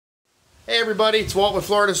Hey everybody, it's Walt with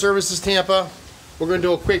Florida Services Tampa. We're going to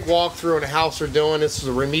do a quick walkthrough on the house we're doing. This is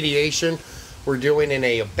a remediation we're doing in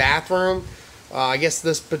a bathroom. I guess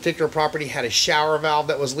this particular property had a shower valve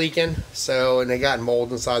that was leaking, and they got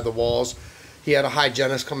mold inside the walls. He had a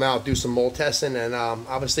hygienist come out, do some mold testing, and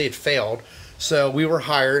obviously it failed. So we were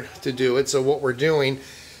hired to do it. So what we're doing,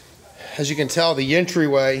 as you can tell, the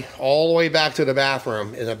entryway all the way back to the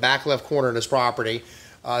bathroom in the back left corner of this property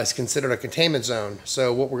is considered a containment zone.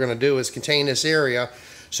 So what we're going to do is contain this area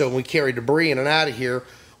so when we carry debris in and out of here,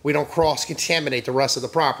 we don't cross-contaminate the rest of the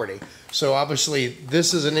property. So obviously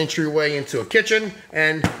this is an entryway into a kitchen,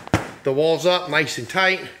 and the wall's up nice and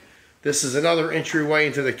tight. This is another entryway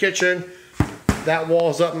into the kitchen. That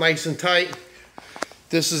wall's up nice and tight.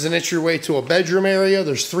 This is an entryway to a bedroom area.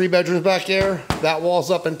 There's 3 bedrooms back there. That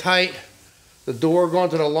wall's up and tight. The door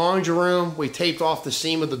going to the laundry room, we taped off the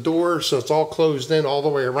seam of the door so it's all closed in all the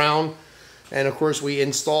way around. And of course we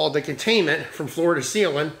installed the containment from floor to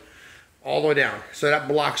ceiling all the way down. So that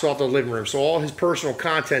blocks off the living room. So all his personal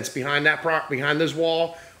contents behind behind this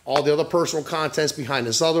wall, all the other personal contents behind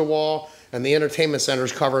this other wall, and the entertainment center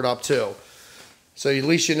is covered up too. So at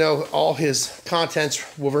least you know all his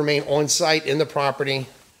contents will remain on site in the property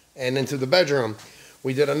and into the bedroom.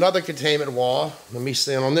 We did another containment wall. Let me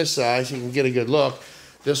stand on this side so you can get a good look.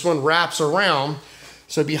 This one wraps around.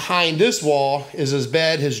 So behind this wall is his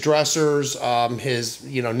bed, his dressers, his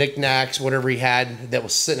knickknacks, whatever he had that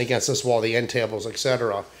was sitting against this wall, the end tables,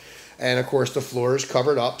 etc. And of course the floor is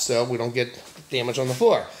covered up so we don't get damage on the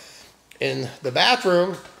floor. In the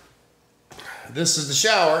bathroom, this is the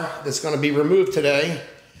shower that's going to be removed today.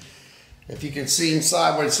 If you can see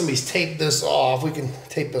inside where somebody's taped this off, we can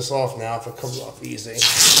tape this off now if it comes off easy.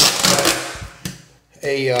 But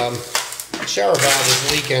a shower valve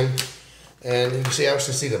is leaking, and you can see, I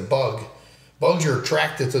actually see the bug. Bugs are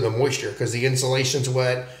attracted to the moisture because the insulation's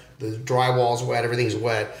wet, the drywall's wet, everything's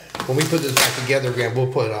wet. When we put this back together again,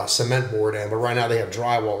 we'll put a cement board in, but right now they have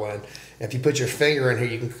drywall in. And if you put your finger in here,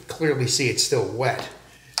 you can clearly see it's still wet.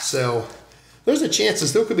 So there's a chance it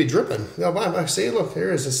still could be dripping. No, see, look,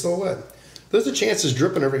 here it is, it's still wet. There's a chance it's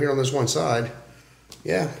dripping over here on this one side.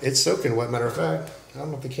 Yeah, it's soaking wet, matter of fact. I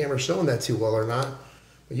don't know if the camera's showing that too well or not,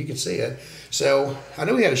 but you can see it. So I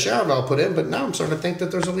know we had a shower valve put in, but now I'm starting to think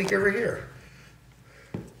that there's a leak over here.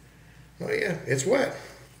 Oh yeah, it's wet.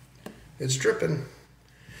 It's dripping.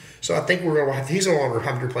 So I think he's no longer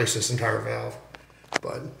have to replace this entire valve.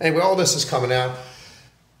 But anyway, all this is coming out.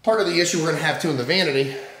 Part of the issue we're gonna have too in the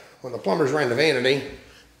vanity, when the plumbers ran the vanity,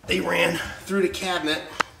 they ran through the cabinet.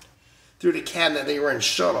 They ran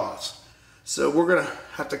shutoffs. So we're gonna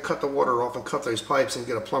have to cut the water off and cut those pipes and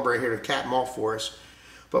get a plumber right here to cap them off for us.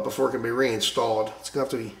 But before it can be reinstalled, it's gonna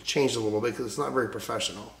have to be changed a little bit because it's not very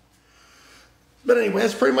professional. But anyway,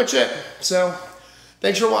 that's pretty much it. So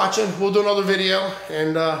thanks for watching. We'll do another video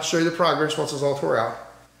and show you the progress once it's all tore out.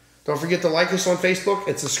 Don't forget to like us on Facebook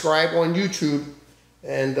and subscribe on YouTube,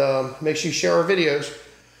 and make sure you share our videos.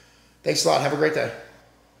 Thanks a lot. Have a great day.